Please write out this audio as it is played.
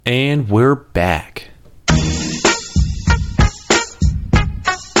And we're back.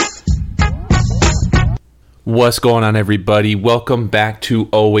 What's going on, everybody? Welcome back to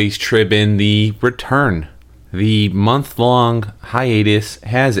Always Tribbin', the return. The month-long hiatus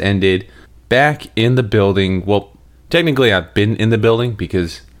has ended. Back in the building. Well, technically I've been in the building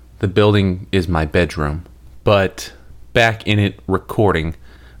because the building is my bedroom. But back in it recording.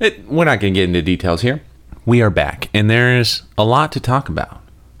 We're not going to get into details here. We are back, and there's a lot to talk about.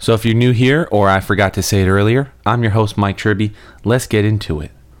 So if you're new here, or I forgot to say it earlier, I'm your host, Mike Tribby. Let's get into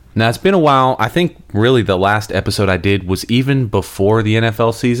it. Now, it's been a while. I think really the last episode I did was even before the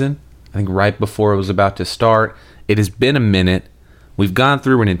NFL season. I think right before it was about to start. It has been a minute. We've gone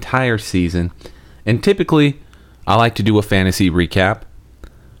through an entire season. And typically, I like to do a fantasy recap.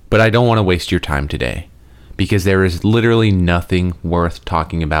 But I don't want to waste your time today. Because there is literally nothing worth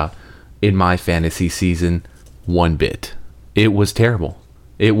talking about in my fantasy season one bit. It was terrible.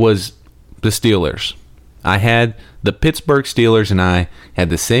 It was the Steelers. I had the Pittsburgh Steelers and I had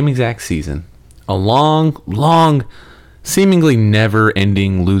the same exact season. A long, seemingly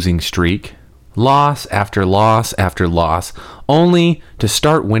never-ending losing streak. Loss after loss after loss, only to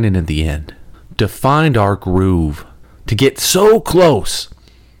start winning at the end. To find our groove. To get so close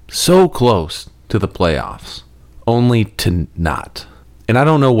to the playoffs. Only to not. And I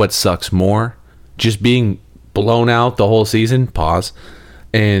don't know what sucks more. Just being blown out the whole season, pause,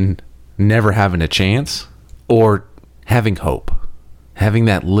 and never having a chance, or having hope. Having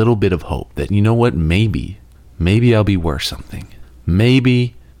that little bit of hope that, you know what, maybe I'll be worth something.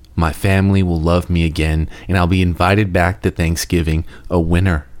 Maybe my family will love me again and I'll be invited back to Thanksgiving a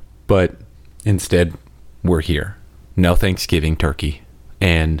winner. But instead, we're here. No Thanksgiving turkey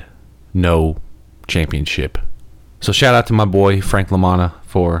and no championship. So shout out to my boy Frank Lamanna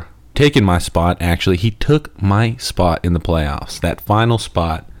for taking my spot. Actually, he took my spot in the playoffs, that final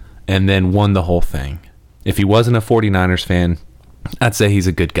spot, and then won the whole thing. If he wasn't a 49ers fan, I'd say he's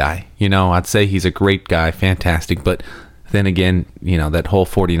a good guy. I'd say he's a great guy, fantastic. But then again, that whole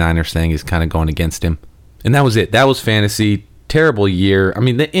 49ers thing is kind of going against him. And that was it. That was fantasy. Terrible year. I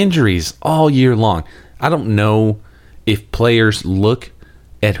mean, the injuries all year long. I don't know if players look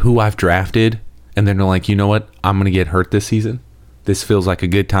at who I've drafted and then they're like, you know what? I'm going to get hurt this season. This feels like a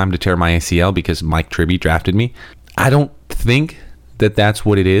good time to tear my ACL because Mike Tribby drafted me. I don't think that that's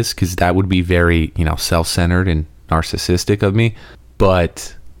what it is, because that would be very, self-centered and narcissistic of me.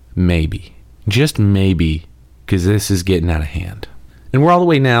 But maybe, just maybe, because this is getting out of hand. And we're all the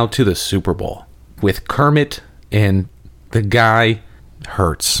way now to the Super Bowl with Kermit and the guy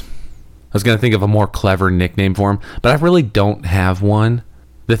Hurts. I was going to think of a more clever nickname for him, but I really don't have one.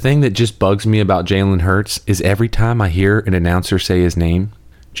 The thing that just bugs me about Jalen Hurts is every time I hear an announcer say his name,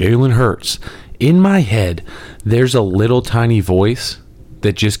 Jalen Hurts, in my head, there's a little tiny voice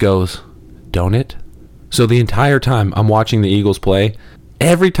that just goes, don't it? So the entire time I'm watching the Eagles play,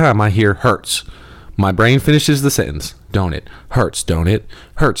 every time I hear Hurts, my brain finishes the sentence, don't it? Hurts, don't it?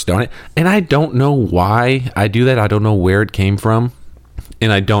 Hurts, don't it? And I don't know why I do that. I don't know where it came from,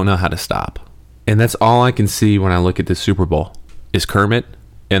 and I don't know how to stop. And that's all I can see when I look at this Super Bowl is Kermit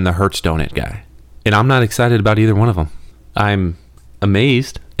and the Hurts Donut guy. And I'm not excited about either one of them. I'm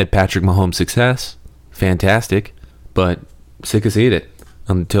amazed at Patrick Mahomes' success. Fantastic. But sick of seeing it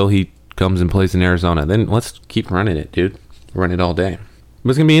until he comes and plays in Arizona. Then let's keep running it, dude. Run it all day. But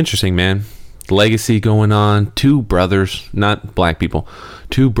it's going to be interesting, man. Legacy going on. Two brothers, not black people.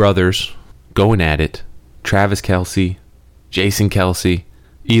 Two brothers going at it. Travis Kelce, Jason Kelce.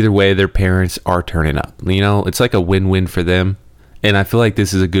 Either way, their parents are turning up. It's like a win-win for them. And I feel like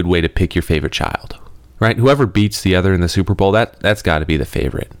this is a good way to pick your favorite child, right? Whoever beats the other in the Super Bowl, that's got to be the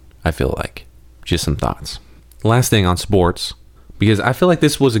favorite, I feel like. Just some thoughts. Last thing on sports, because I feel like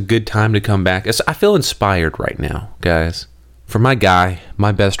this was a good time to come back. I feel inspired right now, guys. For my guy,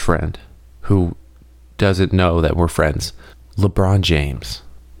 my best friend, who doesn't know that we're friends, LeBron James,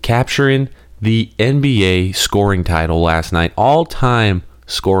 capturing the NBA scoring title last night, all-time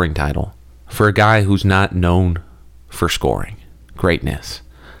scoring title, for a guy who's not known for scoring. Greatness.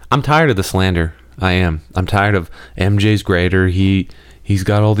 I'm tired of the slander. I am. I'm tired of MJ's greater. He's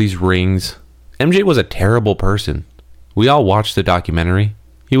got all these rings. MJ was a terrible person. We all watched the documentary.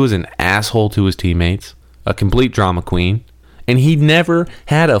 He was an asshole to his teammates, a complete drama queen, and he never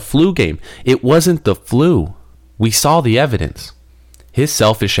had a flu game. It wasn't the flu. We saw the evidence. His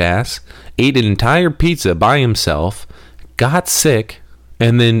selfish ass ate an entire pizza by himself, got sick,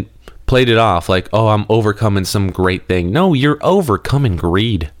 and then played it off like, oh, I'm overcoming some great thing. No, you're overcoming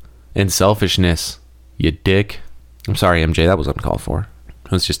greed and selfishness, you dick. I'm sorry, MJ, that was uncalled for.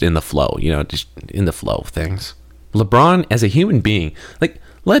 It was just in the flow, just in the flow of things. LeBron, as a human being, like,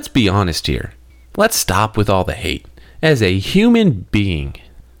 let's be honest here. Let's stop with all the hate. As a human being,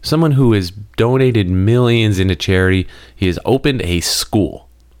 someone who has donated millions into charity, he has opened a school.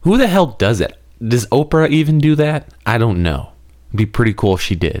 Who the hell does it? Does Oprah even do that? I don't know. It'd be pretty cool if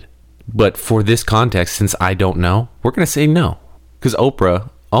she did. But for this context, since I don't know, we're going to say no. Because Oprah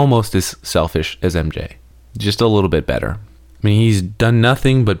almost as selfish as MJ. Just a little bit better. I mean, he's done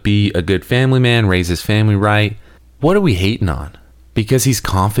nothing but be a good family man, raise his family right. What are we hating on? Because he's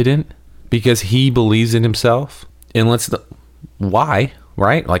confident? Because he believes in himself? And why,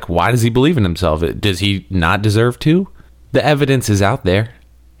 right? Like, why does he believe in himself? Does he not deserve to? The evidence is out there.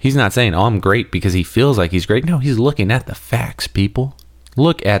 He's not saying, oh, I'm great because he feels like he's great. No, he's looking at the facts, people.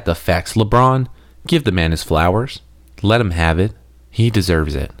 Look at the facts. LeBron, give the man his flowers. Let him have it. He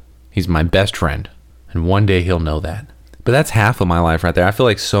deserves it. He's my best friend. And one day he'll know that. But that's half of my life right there. I feel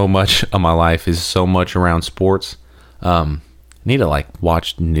like so much of my life is so much around sports. I need to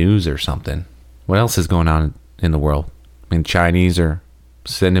watch news or something. What else is going on in the world? I mean, Chinese are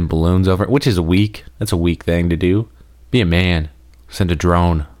sending balloons over, which is weak. That's a weak thing to do. Be a man. Send a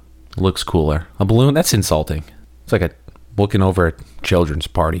drone. Looks cooler. A balloon? That's insulting. It's like looking over a children's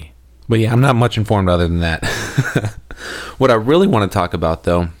party. But yeah, I'm not much informed other than that. What I really want to talk about,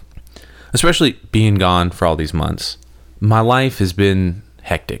 though, especially being gone for all these months, my life has been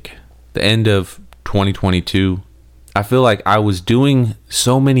hectic. The end of 2022, I feel like I was doing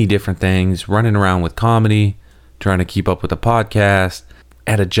so many different things, running around with comedy, trying to keep up with the podcast,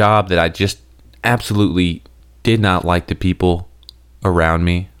 at a job that I just absolutely did not like the people around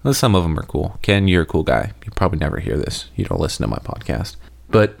me. Well, some of them are cool. Ken, you're a cool guy. You probably never hear this. You don't listen to my podcast.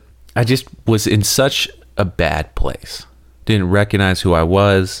 But I just was in such a bad place. Didn't recognize who I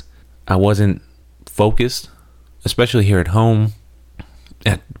was. I wasn't focused, especially here at home,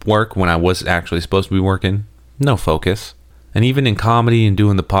 at work when I was actually supposed to be working. No focus. And even in comedy and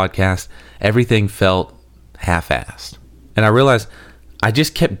doing the podcast, everything felt half-assed. And I realized I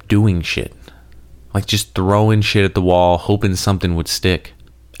just kept doing shit. Like just throwing shit at the wall, hoping something would stick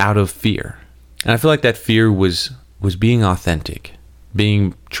out of fear. And I feel like that fear was being authentic,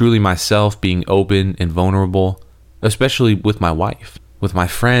 being truly myself, being open and vulnerable, especially with my wife, with my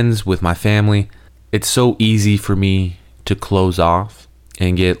friends, with my family. It's so easy for me to close off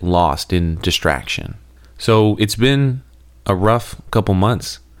and get lost in distraction. So it's been a rough couple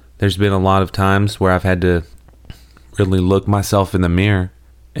months. There's been a lot of times where I've had to really look myself in the mirror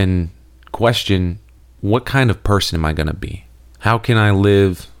and question, what kind of person am I going to be? How can I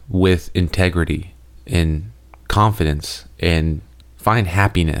live with integrity and confidence and find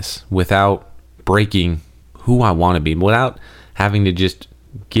happiness without breaking who I want to be, without having to just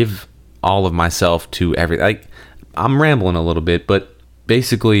give all of myself to everything? I'm rambling a little bit, but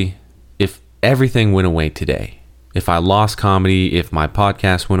basically, if everything went away today, if I lost comedy, if my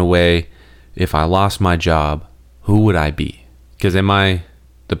podcast went away, if I lost my job, who would I be? Because am I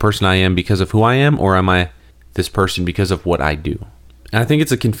the person I am because of who I am, or am I this person because of what I do? And I think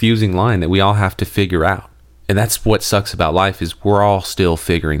it's a confusing line that we all have to figure out. And that's what sucks about life, is we're all still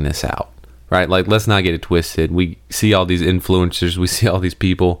figuring this out, right? Like, let's not get it twisted. We see all these influencers, we see all these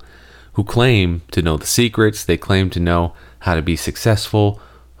people who claim to know the secrets, they claim to know how to be successful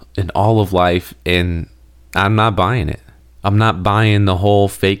in all of life, and I'm not buying it. I'm not buying the whole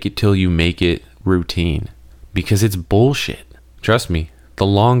fake it till you make it routine, because it's bullshit. Trust me, the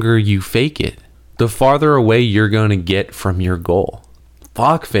longer you fake it, the farther away you're going to get from your goal.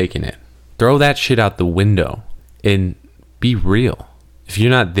 Fuck faking it. Throw that shit out the window and be real. If you're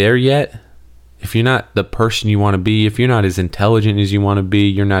not there yet, if you're not the person you want to be, if you're not as intelligent as you want to be,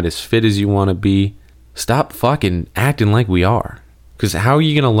 you're not as fit as you want to be, stop fucking acting like we are. Because how are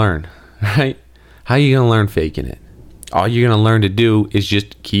you going to learn, right? How are you going to learn faking it? All you're going to learn to do is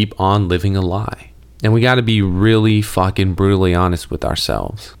just keep on living a lie. And we got to be really fucking brutally honest with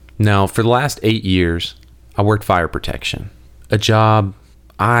ourselves. Now, for the last 8 years, I worked fire protection. A job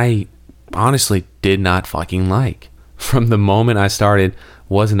I honestly did not fucking like. From the moment I started,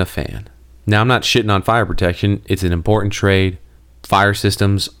 wasn't a fan. Now, I'm not shitting on fire protection. It's an important trade. Fire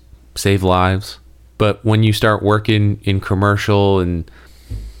systems save lives. But when you start working in commercial and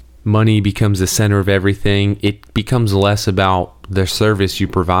money becomes the center of everything, it becomes less about the service you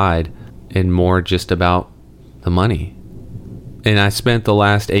provide and more just about the money. And I spent the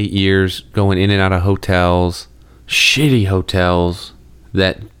last 8 years going in and out of hotels, shitty hotels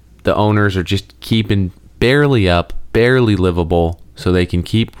that the owners are just keeping barely up, barely livable, so they can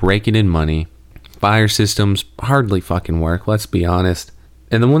keep raking in money. Fire systems hardly fucking work, let's be honest.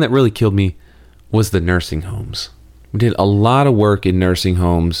 And the one that really killed me was the nursing homes. We did a lot of work in nursing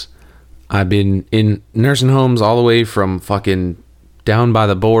homes. I've been in nursing homes all the way from fucking down by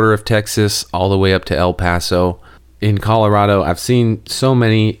the border of Texas all the way up to El Paso. In Colorado, I've seen so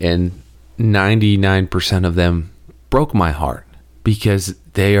many, and 99% of them broke my heart because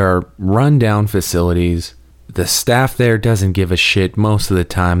they are rundown facilities. The staff there doesn't give a shit most of the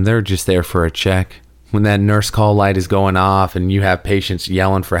time. They're just there for a check. When that nurse call light is going off and you have patients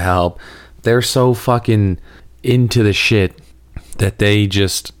yelling for help, they're so fucking into the shit that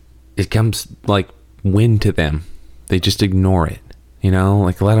it comes like wind to them. They just ignore it.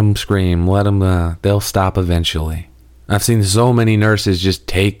 Like let them scream, let them, they'll stop eventually. I've seen so many nurses just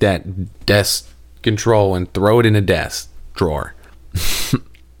take that desk control and throw it in a desk drawer.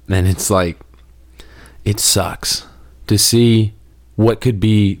 And it's like, it sucks to see what could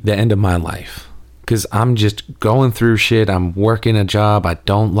be the end of my life. Because I'm just going through shit. I'm working a job I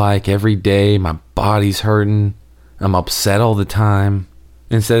don't like every day. My body's hurting. I'm upset all the time.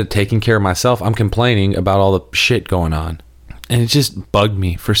 Instead of taking care of myself, I'm complaining about all the shit going on. And it just bugged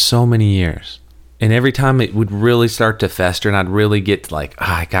me for so many years. And every time it would really start to fester and I'd really get like,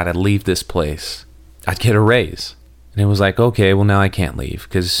 I gotta leave this place, I'd get a raise. And it was like, okay, well now I can't leave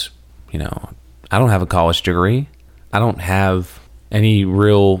because, I don't have a college degree. I don't have any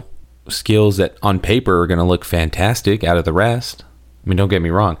real skills that on paper are going to look fantastic out of the rest. I mean, don't get me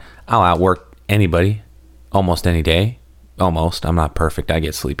wrong. I'll outwork anybody almost any day. Almost. I'm not perfect. I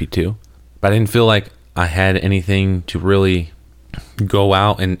get sleepy too. But I didn't feel like I had anything to really go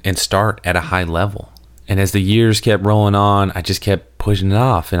out and start at a high level. And as the years kept rolling on, I just kept pushing it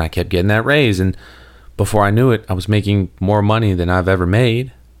off and I kept getting that raise. And before I knew it, I was making more money than I've ever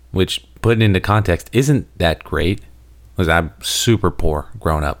made, which, put it into context, isn't that great because I'm super poor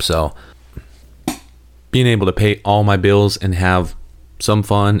growing up. So being able to pay all my bills and have some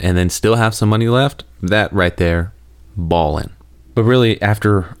fun and then still have some money left, that right there, ballin'. But really,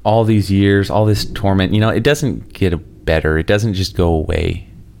 after all these years, all this torment, it doesn't get better. It doesn't just go away.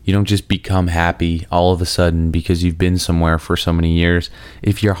 You don't just become happy all of a sudden because you've been somewhere for so many years.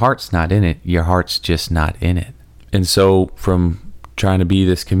 If your heart's not in it, your heart's just not in it. And so from trying to be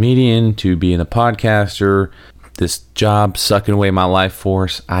this comedian to being a podcaster, this job sucking away my life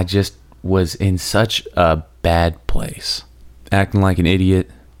force, I just was in such a bad place, acting like an idiot,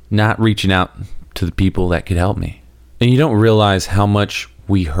 not reaching out to the people that could help me. And you don't realize how much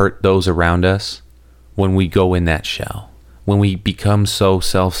we hurt those around us when we go in that shell. When we become so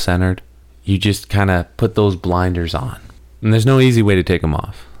self-centered, you just kind of put those blinders on. And there's no easy way to take them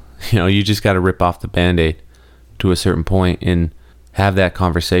off. You just got to rip off the Band-Aid to a certain point and have that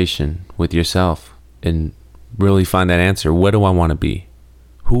conversation with yourself and really find that answer. What do I want to be?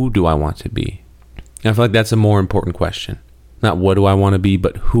 Who do I want to be? And I feel like that's a more important question. Not what do I want to be,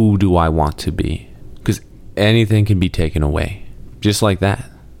 but who do I want to be? Because anything can be taken away. Just like that.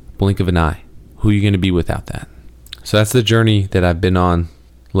 Blink of an eye. Who are you going to be without that? So that's the journey that I've been on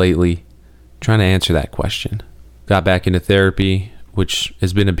lately, trying to answer that question. Got back into therapy, which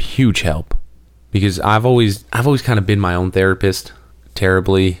has been a huge help because I've always kind of been my own therapist.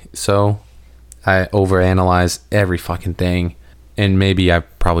 Terribly so. I overanalyze every fucking thing, and maybe I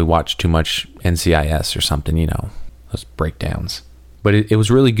probably watched too much NCIS or something, those breakdowns. But it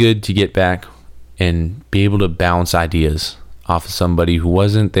was really good to get back and be able to bounce ideas off of somebody who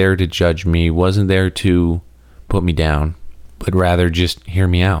wasn't there to judge me, wasn't there to put me down, but rather just hear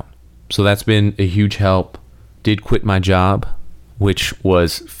me out. So that's been a huge help. Did quit my job, which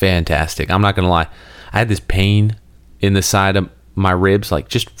was fantastic. I'm not gonna lie, I had this pain in the side of my ribs, like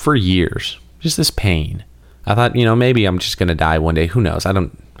just for years, just this pain. I thought, maybe I'm just gonna die one day. Who knows? I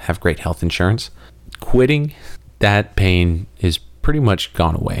don't have great health insurance. Quitting, that pain is pretty much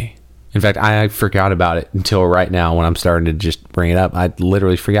gone away. In fact, I forgot about it until right now when I'm starting to just bring it up. I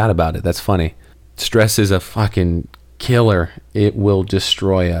literally forgot about it. That's funny. Stress is a fucking killer. It will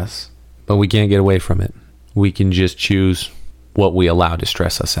destroy us, but we can't get away from it. We can just choose what we allow to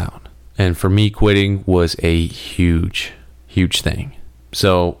stress us out. And for me, quitting was a huge thing.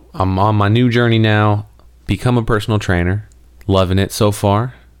 So I'm on my new journey now, become a personal trainer, loving it so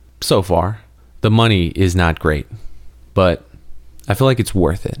far. The money is not great, but I feel like it's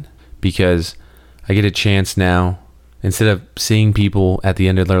worth it because I get a chance now, instead of seeing people at the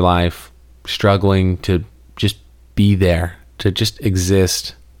end of their life struggling to just be there, to just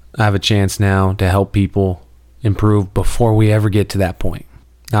exist, I have a chance now to help people improve before we ever get to that point.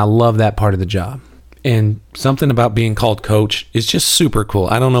 I love that part of the job. And something about being called coach is just super cool.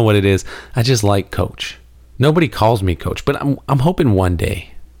 I don't know what it is. I just like coach. Nobody calls me coach, but I'm hoping one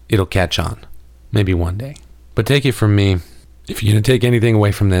day it'll catch on. Maybe one day. But take it from me, if you're going to take anything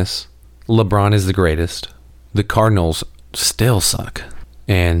away from this, LeBron is the greatest. The Cardinals still suck.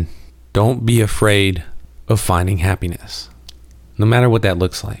 And don't be afraid of finding happiness. No matter what that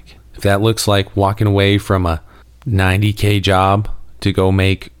looks like. If that looks like walking away from a $90K job to go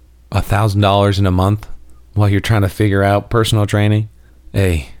make $1,000 in a month while you're trying to figure out personal training,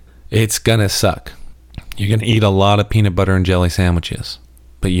 hey, it's gonna suck. You're gonna eat a lot of peanut butter and jelly sandwiches,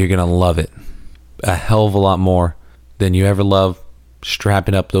 but you're gonna love it a hell of a lot more than you ever love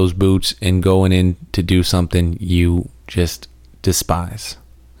strapping up those boots and going in to do something you just despise.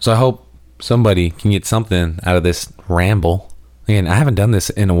 So I hope somebody can get something out of this ramble. Again, I haven't done this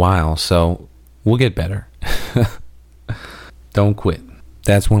in a while, so we'll get better. Don't quit.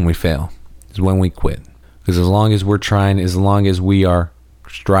 That's when we fail, is when we quit. Because as long as we're trying, as long as we are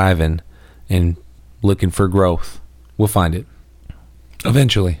striving and looking for growth, we'll find it.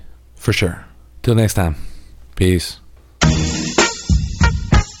 Eventually, for sure. Till next time. Peace.